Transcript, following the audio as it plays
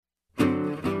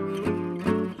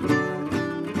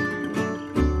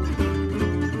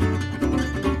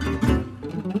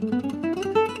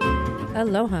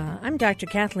Aloha, I'm Dr.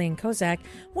 Kathleen Kozak.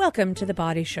 Welcome to The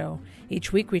Body Show.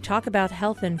 Each week we talk about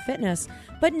health and fitness,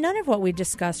 but none of what we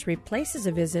discuss replaces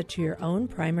a visit to your own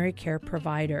primary care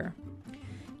provider.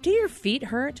 Do your feet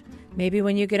hurt? Maybe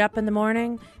when you get up in the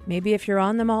morning? Maybe if you're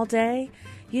on them all day?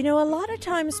 You know, a lot of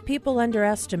times people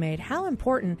underestimate how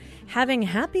important having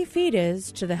happy feet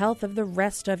is to the health of the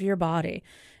rest of your body.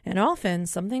 And often,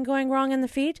 something going wrong in the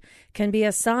feet can be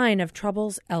a sign of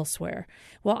troubles elsewhere.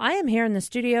 Well, I am here in the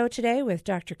studio today with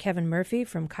Dr. Kevin Murphy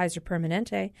from Kaiser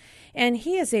Permanente, and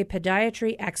he is a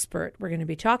podiatry expert. We're going to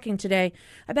be talking today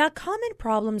about common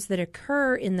problems that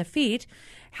occur in the feet,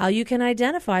 how you can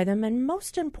identify them, and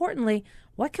most importantly,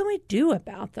 what can we do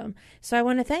about them? So I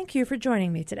want to thank you for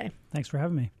joining me today. Thanks for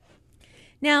having me.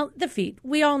 Now, the feet.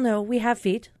 We all know we have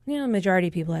feet. You know, the majority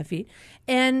of people have feet.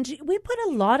 And we put a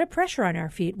lot of pressure on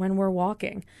our feet when we're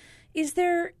walking. Is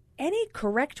there any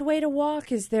correct way to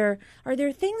walk? Are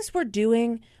there things we're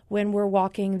doing when we're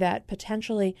walking that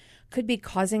potentially could be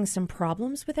causing some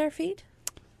problems with our feet?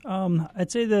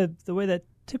 I'd say the way that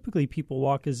typically people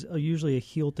walk is usually a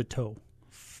heel-to-toe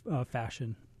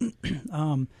fashion.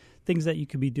 Things that you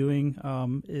could be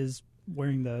doing is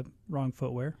wearing the wrong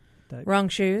footwear. Wrong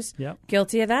shoes. Yep.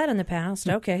 Guilty of that in the past.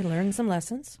 Okay, learned some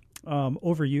lessons.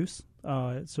 Overuse.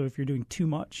 So if you're doing too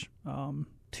much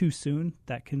too soon,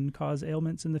 that can cause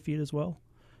ailments in the feet as well.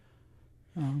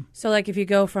 So like if you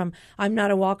go from I'm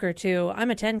not a walker to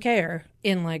I'm a 10K-er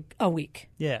in like a week.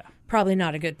 Yeah. Probably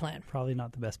not a good plan. Probably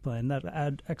not the best plan. That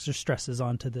add extra stresses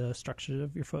onto the structure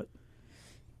of your foot.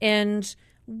 And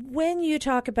when you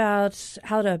talk about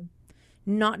how to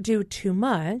not do too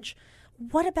much,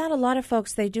 what about a lot of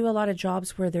folks, they do a lot of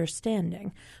jobs where they're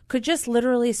standing? Could just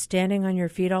literally standing on your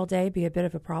feet all day be a bit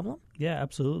of a problem? Yeah,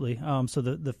 absolutely. So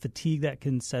the fatigue that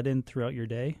can set in throughout your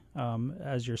day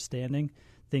as you're standing,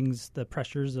 the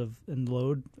pressures and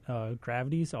load,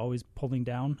 gravity is always pulling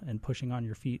down and pushing on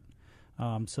your feet.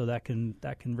 So that can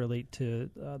relate to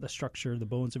the structure, the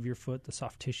bones of your foot, the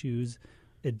soft tissues,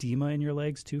 edema in your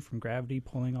legs too from gravity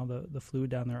pulling all the fluid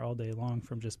down there all day long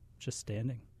from just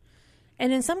standing.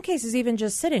 And in some cases, even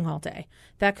just sitting all day.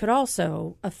 That could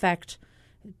also affect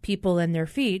people and their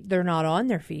feet. They're not on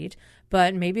their feet,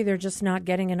 but maybe they're just not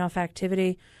getting enough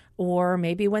activity. Or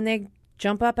maybe when they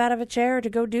jump up out of a chair to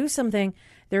go do something,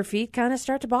 their feet kind of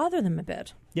start to bother them a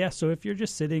bit. Yeah, so if you're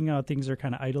just sitting, things are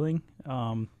kind of idling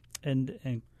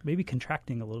and maybe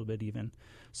contracting a little bit even.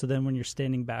 So then when you're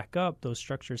standing back up, those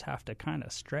structures have to kind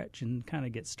of stretch and kind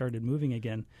of get started moving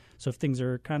again. So if things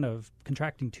are kind of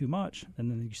contracting too much and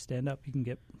then you stand up, you can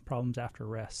get problems after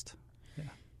rest. Yeah.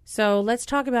 So let's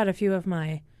talk about a few of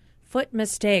my foot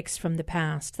mistakes from the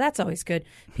past. That's always good.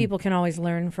 People can always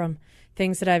learn from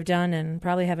things that I've done and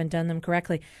probably haven't done them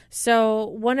correctly. So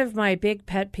one of my big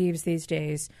pet peeves these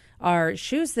days are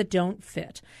shoes that don't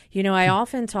fit. You know, I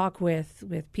often talk with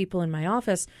people in my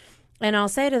office, and I'll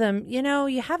say to them, you know,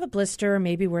 you have a blister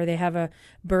maybe where they have a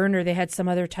burn or they had some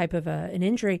other type of an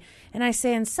injury. And I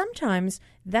say, and sometimes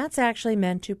that's actually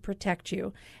meant to protect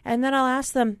you. And then I'll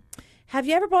ask them, have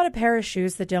you ever bought a pair of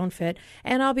shoes that don't fit?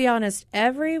 And I'll be honest,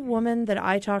 every woman that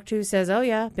I talk to says, oh,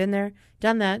 yeah, been there,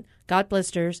 done that, got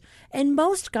blisters. And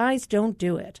most guys don't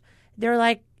do it. They're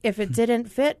like, if it didn't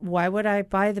fit, why would I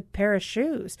buy the pair of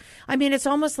shoes? I mean, it's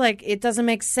almost like it doesn't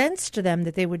make sense to them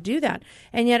that they would do that.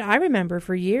 And yet I remember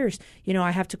for years, you know,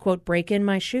 I have to, quote, break in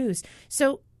my shoes.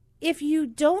 So if you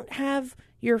don't have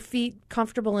your feet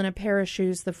comfortable in a pair of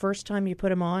shoes the first time you put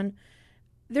them on,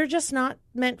 they're just not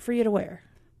meant for you to wear.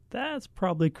 That's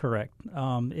probably correct.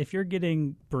 If you're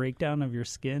getting breakdown of your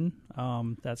skin,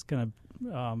 that's going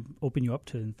to open you up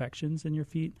to infections in your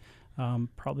feet.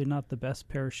 Probably not the best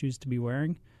pair of shoes to be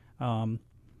wearing.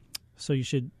 So you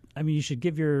should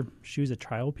give your shoes a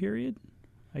trial period,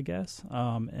 I guess.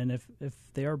 And if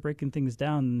they are breaking things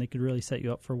down, then they could really set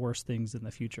you up for worse things in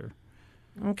the future.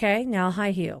 Okay, now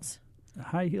high heels.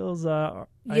 High heels,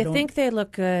 you think they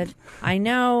look good. I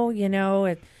know,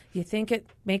 you think it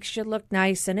makes you look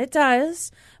nice, and it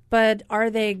does. But are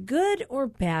they good or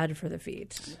bad for the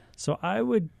feet? So I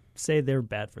would say they're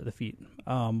bad for the feet.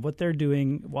 What they're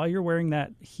doing while you're wearing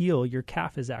that heel, your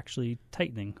calf is actually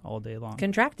tightening all day long.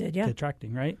 Contracted, yeah.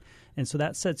 Contracting, right? And so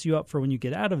that sets you up for when you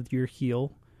get out of your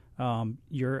heel,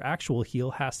 your actual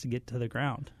heel has to get to the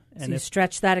ground. And so you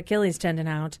stretch that Achilles tendon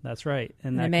out. That's right.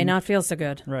 And it may not feel so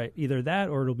good. Right. Either that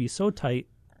or it'll be so tight,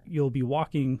 you'll be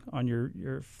walking on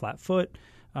your flat foot,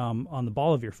 on the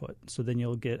ball of your foot. So then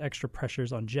you'll get extra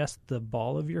pressures on just the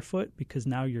ball of your foot because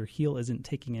now your heel isn't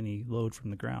taking any load from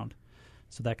the ground.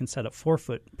 So that can set up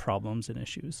forefoot problems and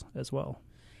issues as well.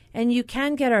 And you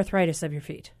can get arthritis of your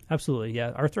feet. Absolutely,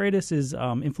 yeah. Arthritis is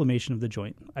inflammation of the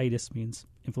joint. Itis means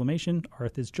inflammation.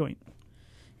 Arth is joint.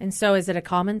 And so is it a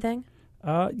common thing?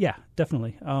 Yeah,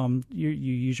 definitely. You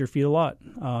use your feet a lot,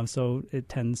 so it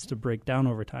tends to break down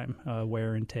over time,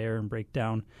 wear and tear and break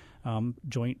down.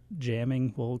 Joint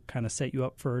jamming will kind of set you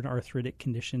up for an arthritic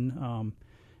condition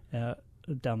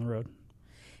down the road.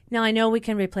 Now, I know we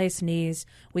can replace knees,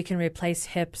 we can replace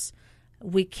hips.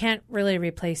 We can't really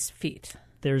replace feet.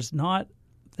 There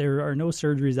are no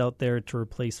surgeries out there to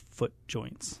replace foot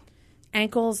joints.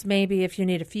 Ankles, maybe if you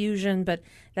need a fusion, but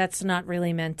that's not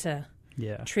really meant to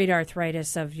treat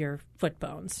arthritis of your foot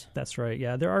bones. That's right.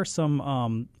 Yeah, there are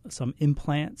some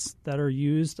implants that are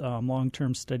used.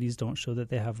 Long-term studies don't show that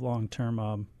they have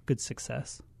long-term good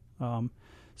success.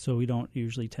 So we don't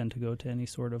usually tend to go to any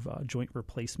sort of joint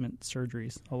replacement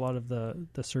surgeries. A lot of the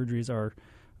surgeries are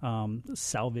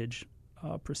salvage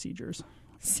procedures.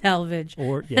 Salvage.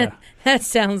 Or yeah. That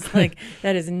sounds like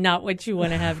that is not what you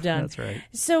want to have done. That's right.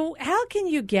 So how can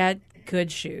you get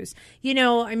good shoes? You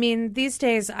know, I mean, these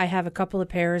days I have a couple of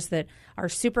pairs that are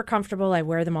super comfortable. I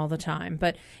wear them all the time.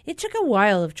 But it took a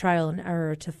while of trial and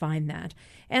error to find that.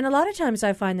 And a lot of times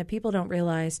I find that people don't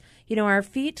realize, you know, our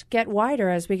feet get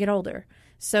wider as we get older.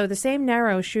 So the same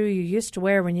narrow shoe you used to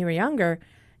wear when you were younger,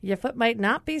 your foot might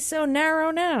not be so narrow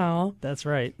now. That's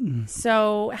right.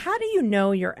 So how do you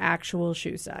know your actual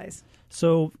shoe size?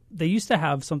 So they used to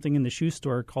have something in the shoe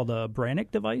store called a Brannick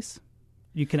device.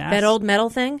 You can ask that old metal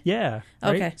thing? Yeah.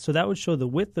 Right? Okay. So that would show the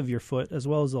width of your foot as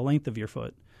well as the length of your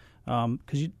foot.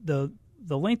 Because the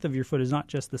length of your foot is not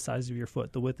just the size of your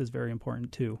foot. The width is very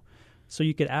important too. So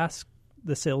you could ask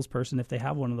the salesperson if they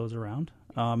have one of those around,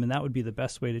 and that would be the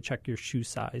best way to check your shoe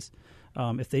size.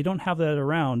 If they don't have that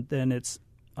around, then it's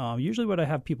usually what I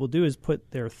have people do is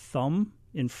put their thumb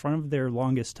in front of their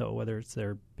longest toe, whether it's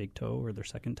their big toe or their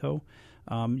second toe.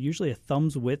 Usually a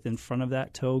thumb's width in front of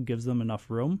that toe gives them enough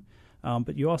room.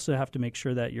 But you also have to make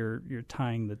sure that you're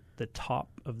tying the top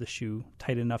of the shoe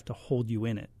tight enough to hold you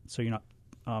in it, so you're not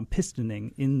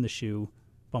pistoning in the shoe,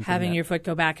 having your foot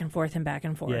go back and forth and back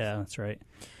and forth. Yeah, that's right.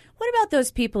 What about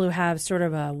those people who have sort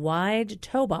of a wide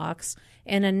toe box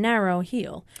and a narrow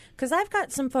heel? Because I've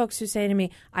got some folks who say to me,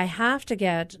 I have to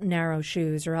get narrow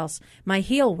shoes or else my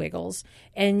heel wiggles.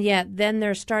 And yet then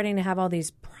they're starting to have all these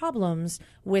problems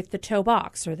with the toe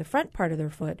box or the front part of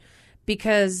their foot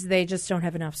because they just don't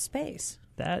have enough space.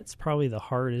 That's probably the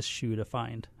hardest shoe to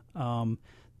find.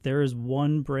 There is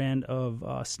one brand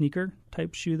of sneaker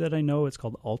type shoe that I know. It's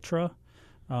called Ultra.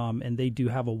 And they do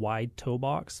have a wide toe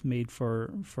box made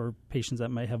for patients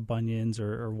that might have bunions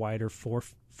or wider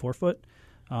forefoot.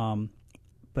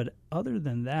 But other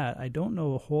than that, I don't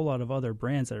know a whole lot of other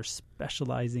brands that are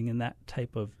specializing in that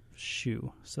type of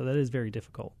shoe. So that is very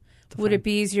difficult to Would find. it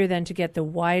be easier then to get the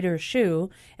wider shoe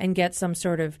and get some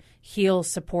sort of heel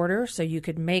supporter so you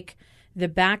could make the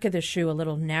back of the shoe a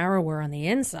little narrower on the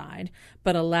inside,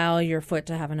 but allow your foot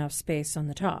to have enough space on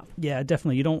the top? Yeah,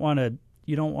 definitely. You don't want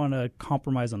to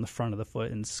compromise on the front of the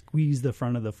foot and squeeze the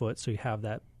front of the foot so you have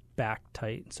that back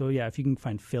tight. So yeah, if you can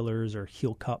find fillers or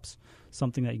heel cups,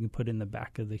 something that you can put in the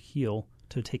back of the heel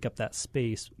to take up that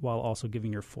space while also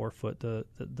giving your forefoot the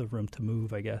room to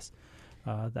move, I guess,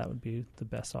 that would be the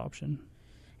best option.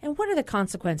 And what are the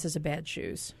consequences of bad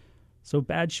shoes? So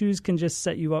bad shoes can just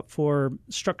set you up for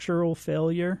structural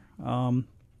failure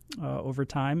over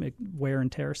time, wear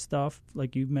and tear stuff.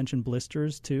 Like you mentioned,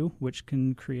 blisters too, which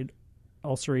can create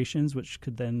ulcerations, which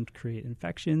could then create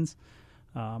infections.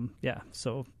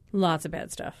 So lots of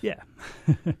bad stuff. Yeah.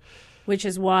 Which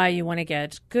is why you want to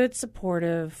get good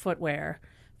supportive footwear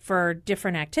for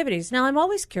different activities. Now, I'm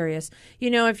always curious,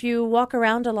 if you walk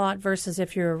around a lot versus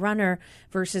if you're a runner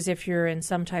versus if you're in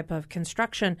some type of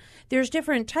construction, there's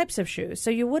different types of shoes. So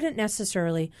you wouldn't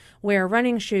necessarily wear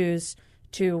running shoes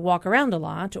to walk around a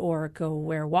lot or go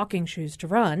wear walking shoes to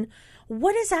run.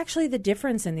 What is actually the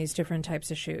difference in these different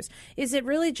types of shoes? Is it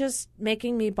really just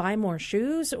making me buy more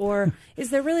shoes, or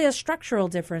is there really a structural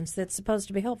difference that's supposed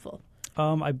to be helpful?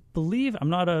 I believe, I'm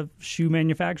not a shoe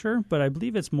manufacturer, but I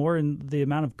believe it's more in the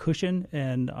amount of cushion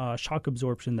and shock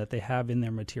absorption that they have in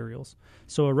their materials.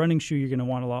 So a running shoe, you're going to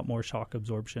want a lot more shock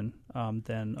absorption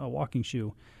than a walking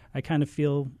shoe. I kind of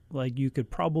feel like you could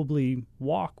probably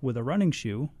walk with a running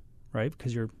shoe, right,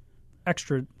 because you're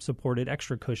extra supported,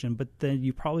 extra cushion, but then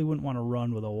you probably wouldn't want to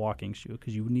run with a walking shoe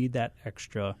because you need that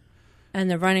extra. And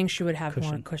the running shoe would have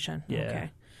cushion. more cushion. Yeah.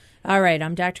 Okay. All right,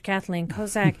 I'm Dr. Kathleen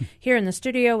Kozak here in the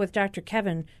studio with Dr.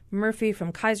 Kevin Murphy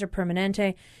from Kaiser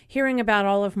Permanente, hearing about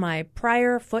all of my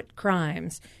prior foot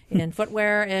crimes in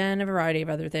footwear and a variety of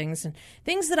other things, and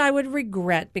things that I would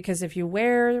regret, because if you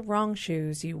wear wrong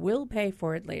shoes, you will pay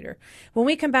for it later. When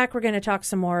we come back, we're going to talk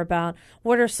some more about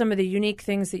what are some of the unique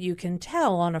things that you can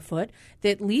tell on a foot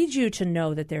that lead you to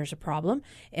know that there's a problem.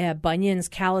 Bunions,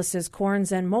 calluses,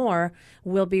 corns, and more.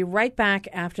 We'll be right back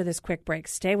after this quick break.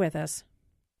 Stay with us.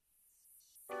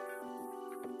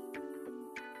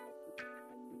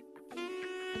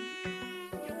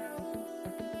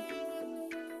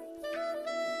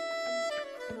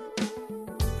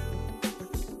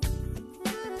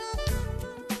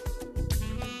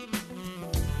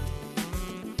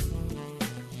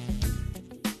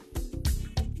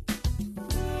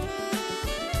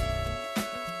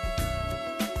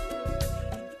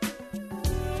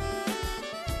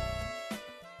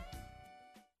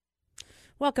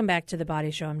 Welcome back to The Body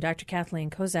Show. I'm Dr.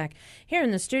 Kathleen Kozak here in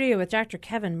the studio with Dr.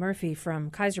 Kevin Murphy from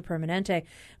Kaiser Permanente.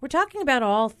 We're talking about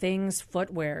all things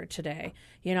footwear today.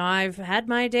 You know, I've had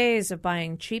my days of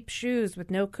buying cheap shoes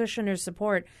with no cushion or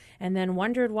support and then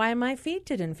wondered why my feet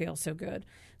didn't feel so good.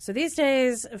 So these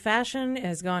days, fashion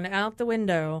has gone out the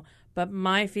window, but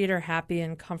my feet are happy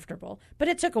and comfortable. But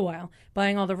it took a while,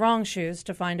 buying all the wrong shoes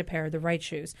to find a pair of the right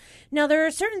shoes. Now, there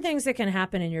are certain things that can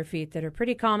happen in your feet that are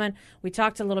pretty common. We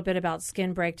talked a little bit about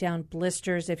skin breakdown,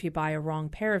 blisters if you buy a wrong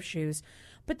pair of shoes.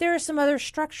 But there are some other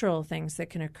structural things that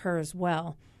can occur as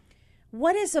well.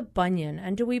 What is a bunion?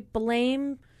 And do we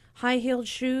blame high-heeled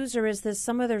shoes, or is this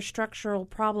some other structural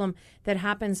problem that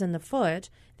happens in the foot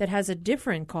that has a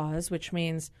different cause, which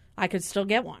means I could still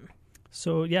get one?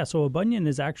 So a bunion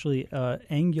is actually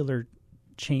angular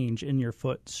change in your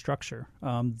foot structure.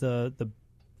 The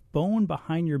bone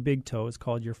behind your big toe is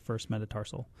called your first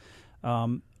metatarsal.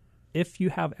 If you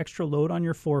have extra load on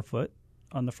your forefoot,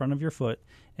 on the front of your foot,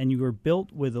 and you were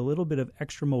built with a little bit of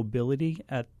extra mobility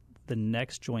at the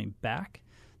next joint back,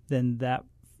 then that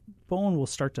bone will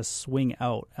start to swing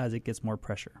out as it gets more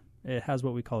pressure. It has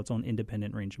what we call its own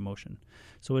independent range of motion.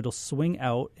 So it'll swing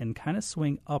out and kind of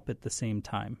swing up at the same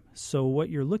time. So what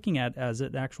you're looking at as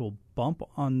an actual bump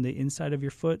on the inside of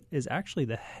your foot is actually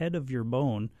the head of your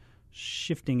bone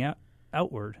shifting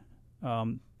outward.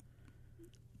 And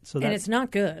it's not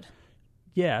good.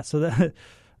 Yeah. So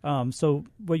so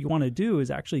what you want to do is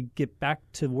actually get back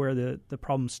to where the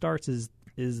problem starts is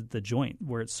the joint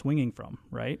where it's swinging from,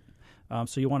 right?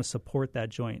 So you want to support that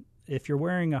joint. If you're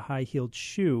wearing a high-heeled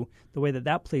shoe, the way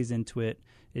that plays into it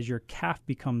is your calf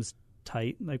becomes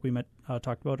tight, like we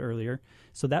talked about earlier.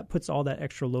 So that puts all that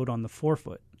extra load on the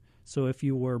forefoot. So if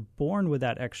you were born with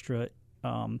that extra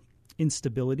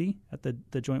instability at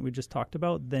the joint we just talked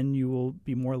about, then you will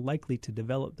be more likely to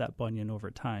develop that bunion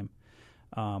over time.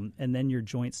 And then your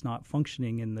joint's not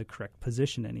functioning in the correct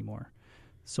position anymore.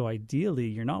 So ideally,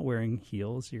 you're not wearing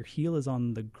heels. Your heel is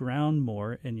on the ground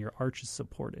more, and your arch is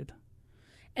supported.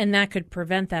 And that could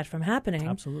prevent that from happening.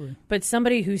 Absolutely. But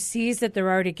somebody who sees that they're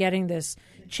already getting this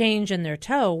change in their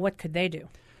toe, what could they do?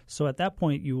 So at that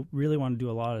point, you really want to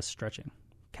do a lot of stretching,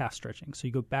 calf stretching. So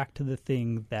you go back to the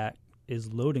thing that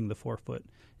is loading the forefoot,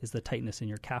 is the tightness in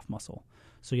your calf muscle.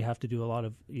 So you have to do a lot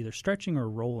of either stretching or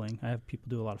rolling. I have people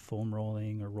do a lot of foam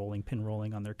rolling or pin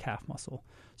rolling on their calf muscle.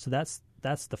 So that's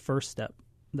the first step.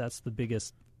 That's the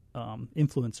biggest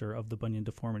influencer of the bunion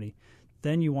deformity.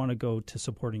 Then you want to go to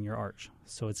supporting your arch.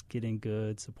 So it's getting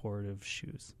good supportive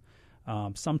shoes.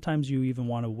 Sometimes you even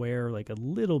want to wear like a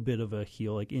little bit of a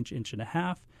heel, like inch and a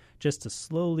half, just to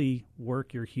slowly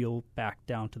work your heel back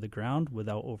down to the ground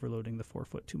without overloading the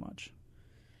forefoot too much.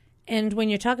 And when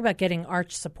you talk about getting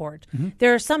arch support,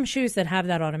 there are some shoes that have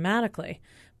that automatically,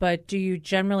 but do you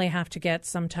generally have to get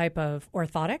some type of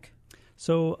orthotic?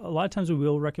 So a lot of times we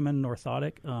will recommend an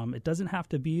orthotic. It doesn't have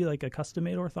to be like a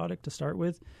custom-made orthotic to start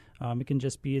with. It can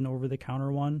just be an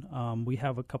over-the-counter one. We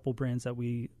have a couple brands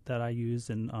that I use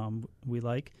and we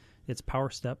like. It's Power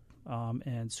Step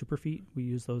and Superfeet. We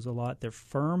use those a lot. They're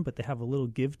firm, but they have a little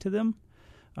give to them.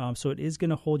 So it is going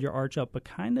to hold your arch up, but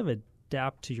kind of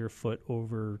adapt to your foot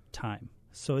over time.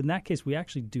 So in that case, we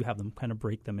actually do have them kind of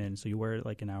break them in. So you wear it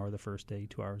like an hour the first day,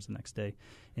 2 hours the next day,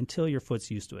 until your foot's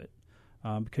used to it.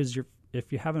 Because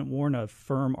if you haven't worn a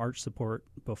firm arch support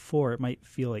before, it might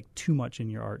feel like too much in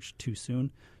your arch too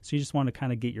soon. So you just want to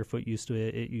kind of get your foot used to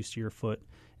it, used to your foot,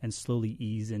 and slowly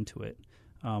ease into it.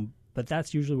 But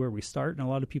that's usually where we start, and a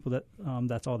lot of people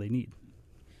that's all they need.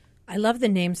 I love the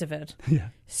names of it. Yeah.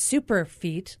 Super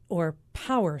feet or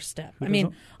power step. I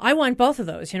mean, I want both of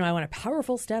those. I want a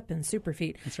powerful step and super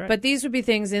feet. That's right. But these would be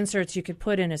inserts you could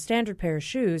put in a standard pair of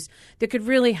shoes that could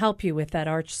really help you with that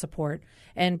arch support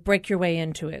and break your way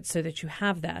into it so that you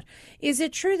have that. Is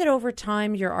it true that over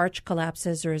time your arch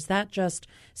collapses, or is that just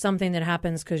something that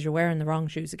happens because you're wearing the wrong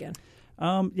shoes again?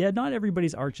 Yeah, not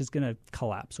everybody's arch is going to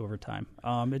collapse over time.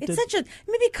 Maybe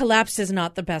collapse is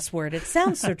not the best word. It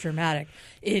sounds so dramatic.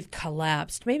 It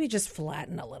collapsed. Maybe just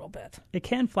flatten a little bit. It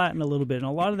can flatten a little bit, and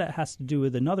a lot of that has to do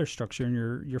with another structure in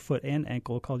your foot and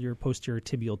ankle called your posterior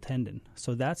tibial tendon.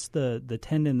 So that's the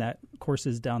tendon that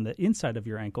courses down the inside of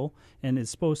your ankle and is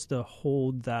supposed to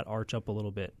hold that arch up a little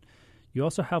bit. You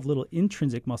also have little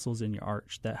intrinsic muscles in your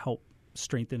arch that help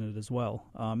strengthen it as well,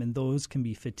 and those can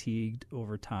be fatigued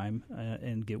over time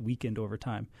and get weakened over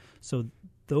time. So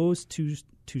those two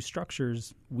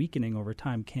structures weakening over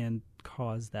time can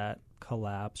cause that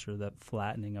collapse or that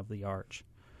flattening of the arch.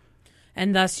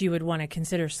 And thus you would want to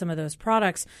consider some of those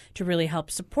products to really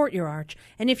help support your arch.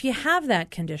 And if you have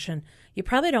that condition, you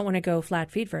probably don't want to go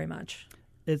flat feet very much.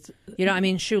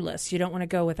 Shoeless. You don't want to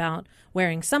go without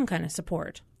wearing some kind of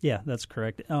support. Yeah, that's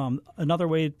correct. Another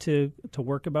way to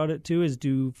work about it, too, is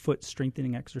do foot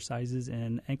strengthening exercises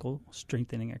and ankle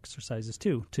strengthening exercises,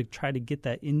 too, to try to get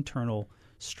that internal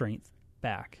strength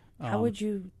back. How would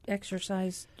you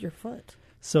exercise your foot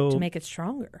to make it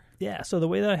stronger? Yeah, so the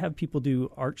way that I have people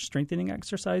do arch strengthening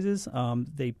exercises,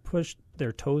 they push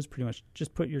their toes pretty much.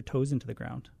 Just put your toes into the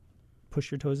ground.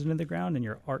 Push your toes into the ground, and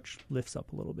your arch lifts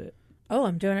up a little bit. Oh,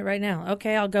 I'm doing it right now.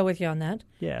 Okay, I'll go with you on that.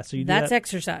 Yeah, so that's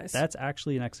exercise. That's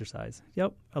actually an exercise.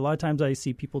 Yep. A lot of times I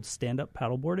see people stand up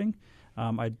paddleboarding.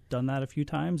 I've done that a few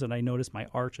times, and I notice my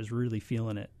arch is really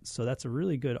feeling it. So that's a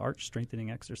really good arch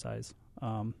strengthening exercise.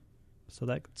 So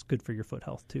that's good for your foot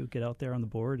health, too. Get out there on the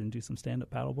board and do some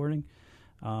stand-up paddleboarding.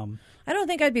 I don't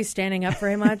think I'd be standing up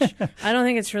very much. I don't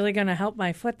think it's really going to help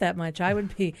my foot that much. I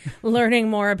would be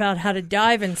learning more about how to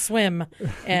dive and swim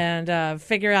and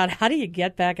figure out how do you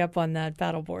get back up on that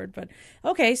paddleboard. But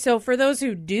okay, so for those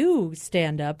who do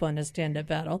stand up on a stand-up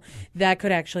paddle, that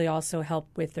could actually also help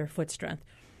with their foot strength.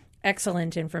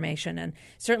 Excellent information, and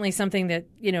certainly something that,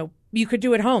 you could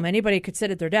do at home. Anybody could sit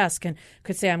at their desk and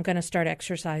could say, I'm going to start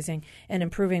exercising and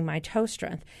improving my toe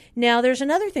strength. Now, there's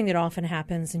another thing that often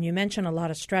happens, and you mentioned a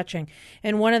lot of stretching,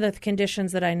 and one of the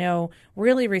conditions that I know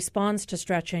really responds to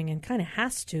stretching and kind of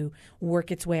has to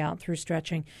work its way out through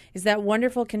stretching is that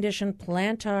wonderful condition,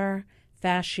 plantar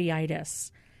fasciitis.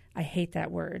 I hate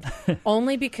that word,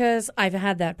 only because I've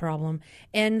had that problem,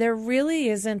 and there really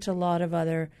isn't a lot of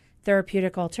other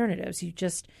therapeutic alternatives.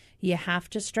 You have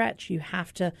to stretch. You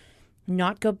have to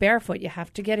not go barefoot. You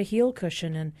have to get a heel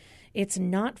cushion, and it's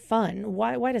not fun.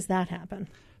 Why does that happen?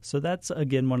 So that's,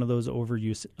 again, one of those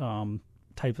overuse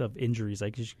type of injuries.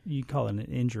 Like you call it an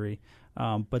injury.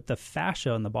 But the fascia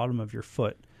on the bottom of your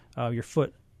foot,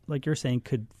 like you're saying,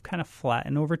 could kind of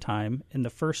flatten over time. And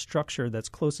the first structure that's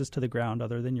closest to the ground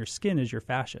other than your skin is your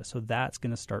fascia. So that's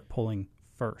going to start pulling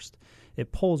first.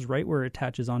 It pulls right where it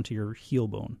attaches onto your heel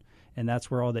bone. And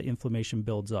that's where all the inflammation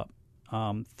builds up.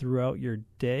 Throughout your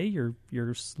day,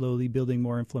 you're slowly building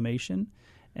more inflammation.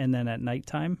 And then at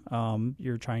nighttime,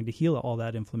 you're trying to heal all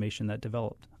that inflammation that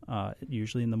developed.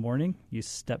 Usually in the morning, you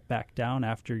step back down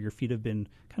after your feet have been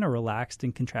kind of relaxed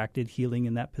and contracted, healing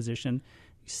in that position.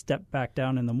 You step back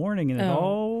down in the morning, and it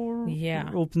all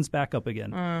opens back up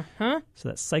again. So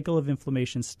that cycle of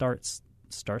inflammation starts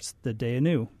the day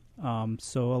anew.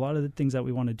 So a lot of the things that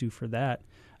we want to do for that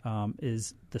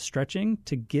is the stretching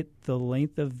to get the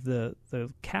length of the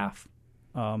calf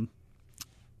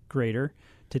greater,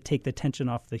 to take the tension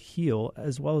off the heel,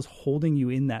 as well as holding you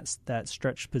in that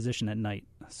stretched position at night.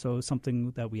 So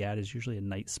something that we add is usually a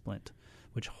night splint,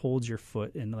 which holds your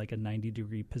foot in like a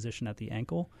 90-degree position at the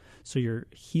ankle. So you're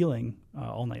healing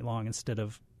all night long instead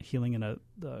of healing in a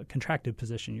contracted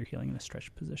position. You're healing in a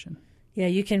stretched position. Yeah,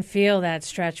 you can feel that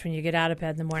stretch when you get out of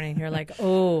bed in the morning. You're like,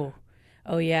 oh,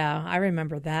 yeah, I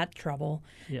remember that trouble.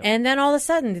 Yep. And then all of a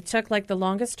sudden, it took like the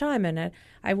longest time. And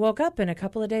I woke up, and a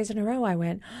couple of days in a row, I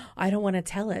went, I don't want to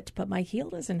tell it, but my heel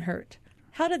doesn't hurt.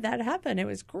 How did that happen? It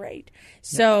was great.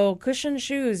 So cushion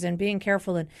shoes and being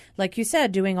careful. And like you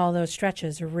said, doing all those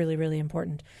stretches are really, really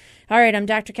important. All right, I'm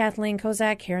Dr. Kathleen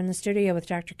Kozak here in the studio with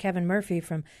Dr. Kevin Murphy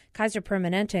from Kaiser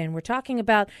Permanente, and we're talking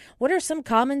about what are some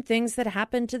common things that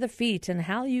happen to the feet and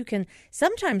how you can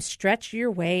sometimes stretch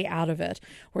your way out of it.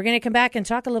 We're going to come back and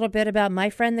talk a little bit about my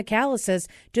friend the calluses.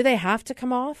 Do they have to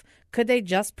come off? Could they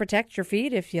just protect your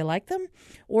feet if you like them?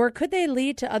 Or could they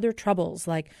lead to other troubles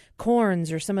like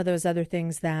corns or some of those other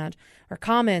things that are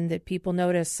common that people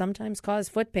notice sometimes cause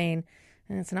foot pain?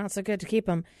 and it's not so good to keep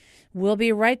them. We'll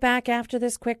be right back after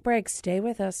this quick break. Stay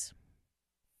with us.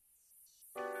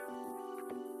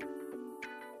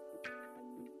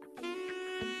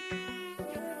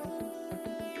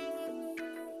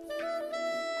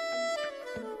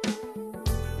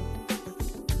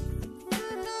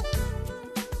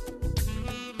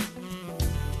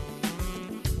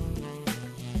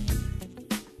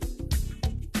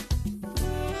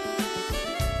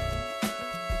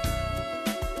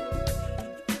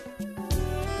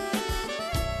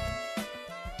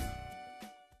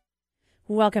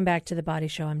 Welcome back to The Body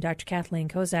Show. I'm Dr. Kathleen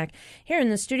Kozak here in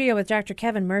the studio with Dr.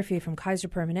 Kevin Murphy from Kaiser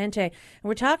Permanente. And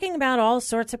we're talking about all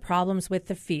sorts of problems with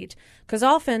the feet, because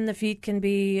often the feet can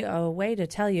be a way to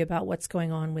tell you about what's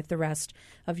going on with the rest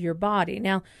of your body.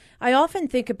 Now, I often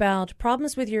think about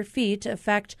problems with your feet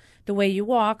affect the way you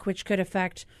walk, which could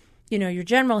affect your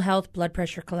general health, blood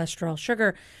pressure, cholesterol,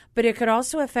 sugar, but it could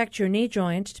also affect your knee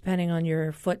joint, depending on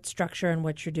your foot structure and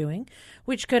what you're doing,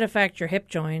 which could affect your hip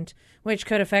joint, which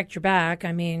could affect your back.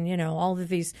 I mean, all of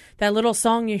these, that little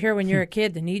song you hear when you're a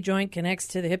kid, the knee joint connects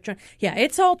to the hip joint. Yeah,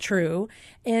 it's all true.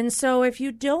 And so if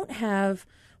you don't have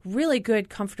really good,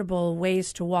 comfortable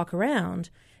ways to walk around,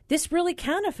 this really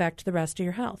can affect the rest of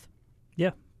your health.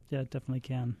 Yeah, it definitely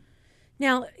can.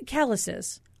 Now,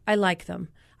 calluses, I like them.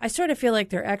 I sort of feel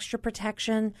like they're extra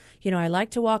protection. I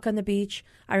like to walk on the beach.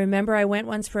 I remember I went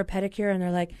once for a pedicure and they're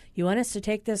like, "You want us to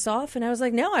take this off?" And I was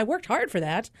like, "No, I worked hard for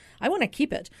that. I want to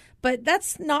keep it." But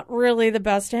that's not really the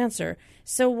best answer.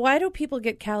 So why do people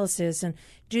get calluses, and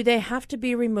do they have to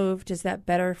be removed? Is that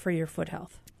better for your foot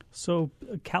health? So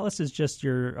callus is just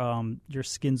your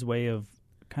skin's way of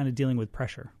kind of dealing with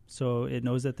pressure. So it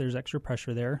knows that there's extra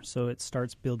pressure there, so it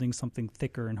starts building something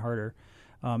thicker and harder.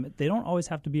 They don't always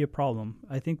have to be a problem.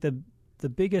 I think the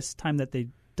biggest time that they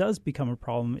does become a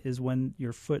problem is when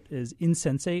your foot is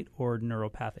insensate or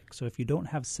neuropathic. So if you don't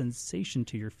have sensation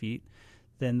to your feet,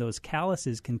 then those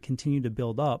calluses can continue to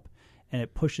build up, and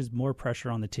it pushes more pressure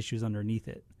on the tissues underneath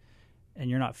it. And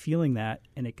you're not feeling that,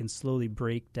 and it can slowly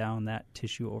break down that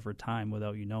tissue over time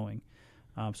without you knowing.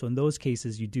 So in those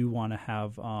cases, you do want to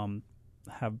have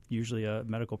usually a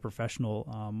medical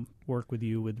professional work with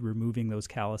you with removing those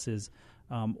calluses,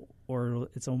 or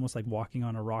it's almost like walking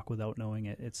on a rock without knowing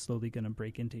it. It's slowly going to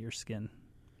break into your skin.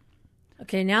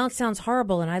 Okay, now it sounds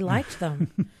horrible, and I liked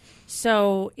them.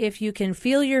 So if you can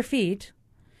feel your feet,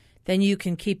 then you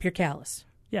can keep your callus.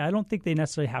 Yeah, I don't think they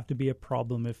necessarily have to be a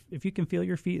problem. If you can feel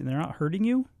your feet and they're not hurting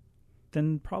you,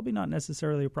 then probably not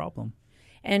necessarily a problem.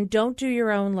 And don't do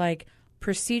your own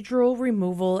procedural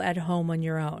removal at home on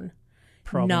your own.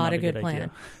 Probably not a good plan.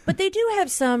 idea. But they do have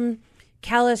some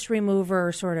callus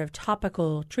remover sort of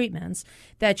topical treatments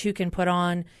that you can put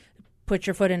on. Put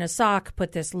your foot in a sock,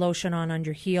 put this lotion on under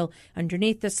your heel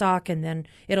underneath the sock, and then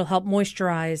it'll help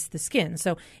moisturize the skin.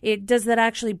 So does that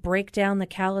actually break down the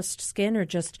calloused skin or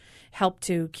just help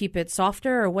to keep it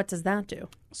softer, or what does that do?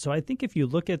 So I think if you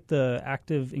look at the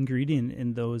active ingredient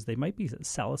in those, they might be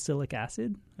salicylic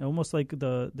acid, almost like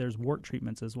there's wart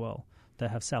treatments as well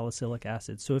that have salicylic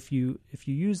acid. So if you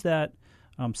use that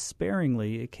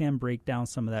sparingly, it can break down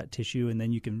some of that tissue, and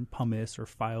then you can pumice or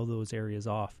file those areas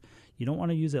off. You don't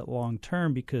want to use it long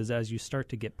term, because as you start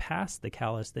to get past the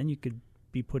callus, then you could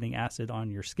be putting acid on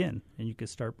your skin, and you could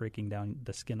start breaking down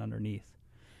the skin underneath.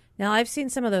 Now, I've seen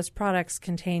some of those products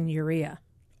contain urea.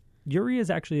 Urea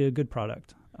is actually a good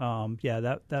product.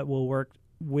 That will work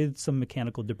with some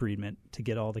mechanical debridement to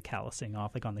get all the callusing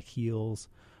off, like on the heels.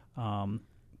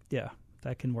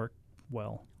 That can work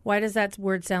well. Why does that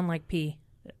word sound like pee?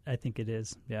 I think it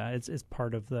is. Yeah, it's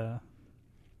part of that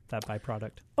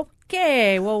byproduct.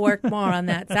 Okay, we'll work more on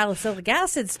that salicylic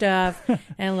acid stuff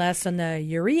and less on the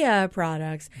urea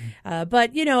products.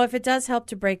 But, if it does help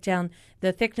to break down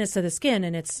the thickness of the skin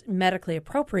and it's medically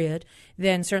appropriate,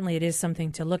 then certainly it is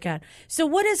something to look at. So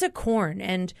what is a corn,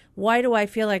 and why do I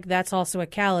feel like that's also a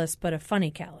callus, but a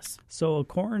funny callus? So a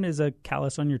corn is a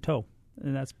callus on your toe,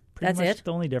 and that's pretty much it?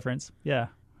 The only difference. Yeah,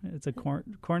 it's a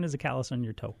corn. Corn is a callus on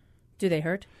your toe. Do they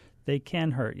hurt? They can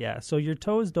hurt, yeah. So your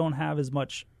toes don't have as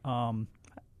much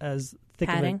as thick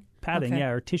padding, of a padding, okay.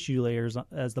 or tissue layers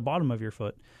as the bottom of your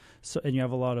foot. So, and you have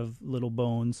a lot of little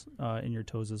bones in your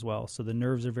toes as well. So the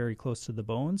nerves are very close to the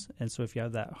bones, and so if you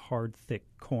have that hard, thick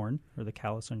corn or the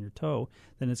callus on your toe,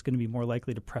 then it's going to be more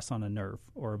likely to press on a nerve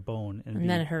or a bone, and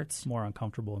then it hurts. More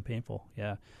uncomfortable and painful.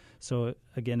 Yeah. So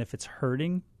again, if it's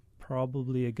hurting,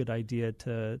 probably a good idea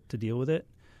to deal with it.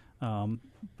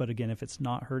 But again, if it's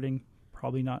not hurting,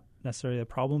 probably not necessarily a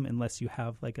problem unless you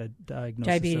have like a diagnosis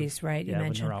diabetes, of, right? You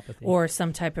mentioned, neuropathy, or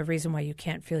some type of reason why you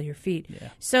can't feel your feet. Yeah.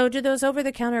 So, do those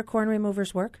over-the-counter corn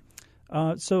removers work?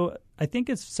 So I think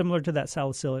it's similar to that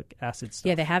salicylic acid stuff.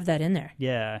 Yeah, they have that in there.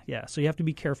 Yeah. So you have to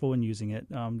be careful when using it.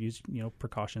 Use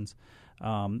precautions,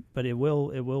 but it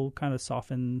will kind of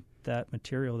soften that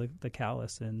material, the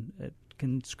callus, and it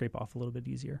can scrape off a little bit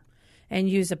easier. And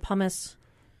use a pumice.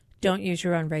 Don't use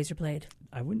your own razor blade.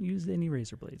 I wouldn't use any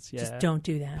razor blades. Yeah, just don't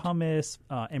do that. Pumice,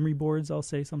 emery boards, I'll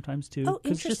say sometimes too. Oh,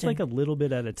 interesting. Just like a little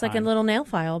bit at a time. It's like a little nail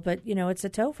file, but it's a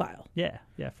toe file. Yeah,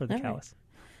 for the callus.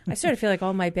 I sort of feel like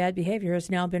all my bad behavior has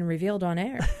now been revealed on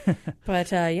air.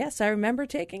 But yes, I remember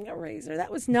taking a razor.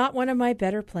 That was not one of my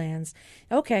better plans.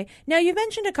 Okay. Now, you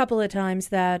mentioned a couple of times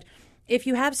that if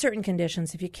you have certain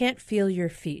conditions, if you can't feel your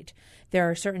feet, there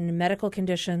are certain medical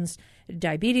conditions.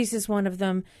 Diabetes is one of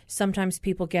them. Sometimes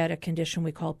people get a condition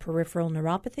we call peripheral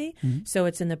neuropathy. Mm-hmm. So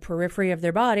it's in the periphery of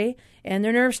their body and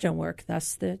their nerves don't work,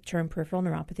 thus the term peripheral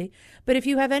neuropathy. But if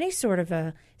you have any sort of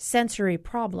a sensory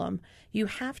problem, you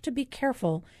have to be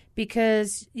careful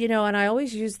because, and I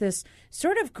always use this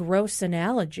sort of gross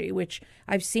analogy, which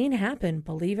I've seen happen,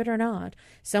 believe it or not.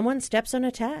 Someone steps on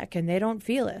a tack and they don't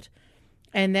feel it.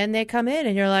 And then they come in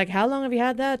and you're like, how long have you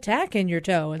had that tack in your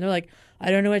toe? And they're like,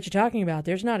 I don't know what you're talking about.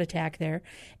 There's not a tack there.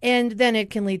 And then it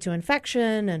can lead to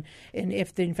infection. And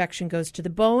if the infection goes to the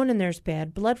bone and there's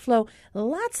bad blood flow,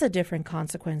 lots of different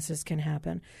consequences can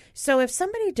happen. So if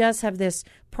somebody does have this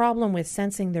problem with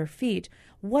sensing their feet,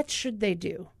 what should they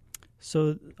do?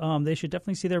 So they should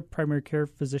definitely see their primary care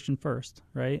physician first,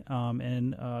 right?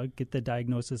 And get the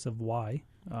diagnosis of why.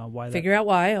 Figure out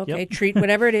why. Okay, yep. Treat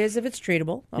whatever it is if it's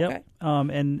treatable. Okay. Yep.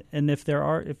 And if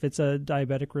it's a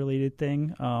diabetic related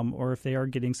thing, or if they are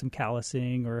getting some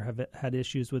callousing or have had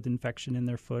issues with infection in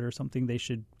their foot or something, they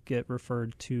should get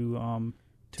referred to a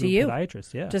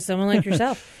podiatrist. Yeah, to someone like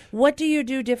yourself. What do you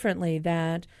do differently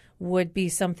that would be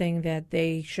something that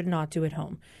they should not do at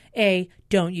home? A,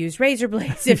 don't use razor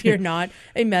blades if you're not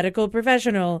a medical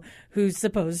professional who's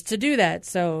supposed to do that.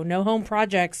 So no home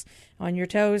projects on your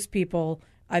toes, people.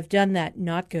 I've done that.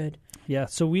 Not good. Yeah,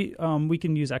 so we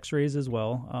can use X-rays as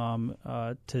well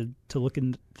to look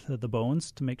into the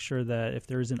bones to make sure that if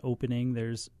there's an opening,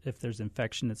 if there's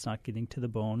infection, it's not getting to the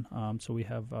bone. So we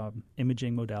have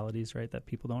imaging modalities, right, that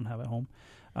people don't have at home.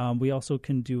 We also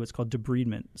can do what's called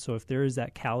debridement. So if there is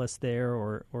that callus there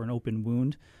or an open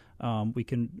wound, we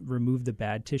can remove the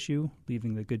bad tissue,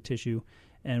 leaving the good tissue,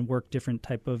 and work different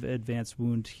type of advanced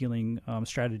wound healing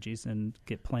strategies and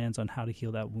get plans on how to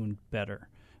heal that wound better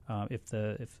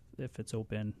if it's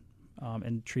open,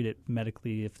 and treat it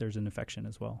medically if there's an infection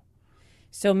as well.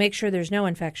 So make sure there's no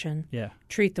infection. Yeah.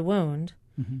 Treat the wound,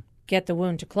 get the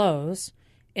wound to close,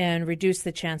 and reduce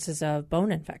the chances of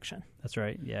bone infection. That's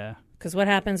right. Yeah. Because what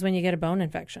happens when you get a bone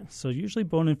infection? So usually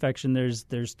bone infection,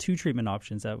 there's two treatment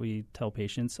options that we tell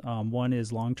patients. One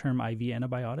is long-term IV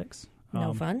antibiotics.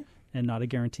 No fun. And not a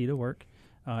guarantee to work.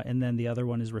 And then the other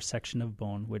one is resection of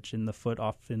bone, which in the foot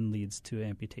often leads to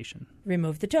amputation.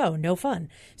 Remove the toe. No fun.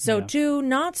 So two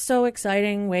not so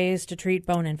exciting ways to treat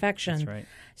bone infection. That's right.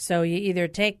 So you either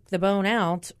take the bone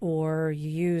out or you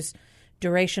use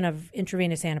duration of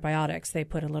intravenous antibiotics. They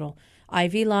put a little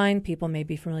IV line. People may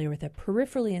be familiar with a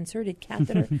peripherally inserted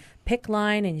catheter PICC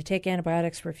line, and you take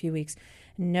antibiotics for a few weeks.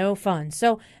 No fun.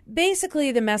 So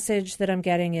basically the message that I'm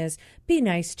getting is be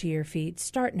nice to your feet.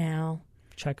 Start now.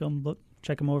 Check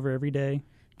them over every day.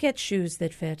 Get shoes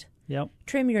that fit. Yep.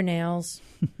 Trim your nails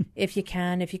if you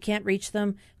can. If you can't reach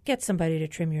them, get somebody to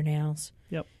trim your nails.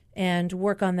 Yep. And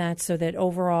work on that so that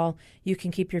overall you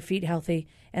can keep your feet healthy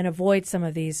and avoid some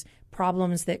of these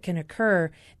problems that can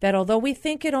occur that, although we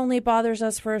think it only bothers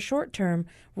us for a short term,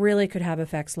 really could have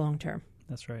effects long term.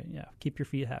 That's right. Yeah. Keep your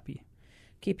feet happy.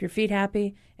 Keep your feet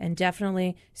happy, and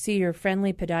definitely see your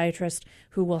friendly podiatrist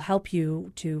who will help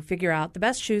you to figure out the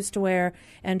best shoes to wear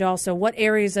and also what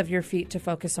areas of your feet to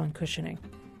focus on cushioning.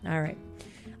 All right.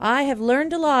 I have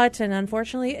learned a lot and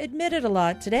unfortunately admitted a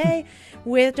lot today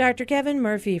with Dr. Kevin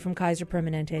Murphy from Kaiser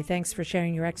Permanente. Thanks for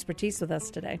sharing your expertise with us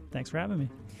today. Thanks for having me.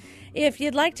 If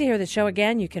you'd like to hear the show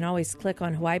again, you can always click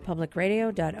on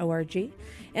hawaiipublicradio.org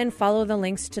and follow the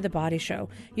links to The Body Show.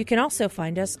 You can also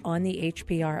find us on the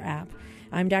HPR app.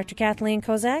 I'm Dr. Kathleen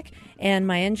Kozak, and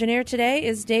my engineer today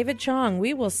is David Chong.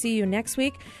 We will see you next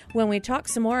week when we talk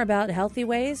some more about healthy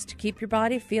ways to keep your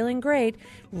body feeling great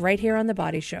right here on The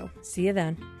Body Show. See you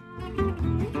then.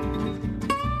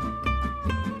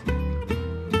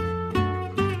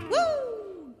 Woo!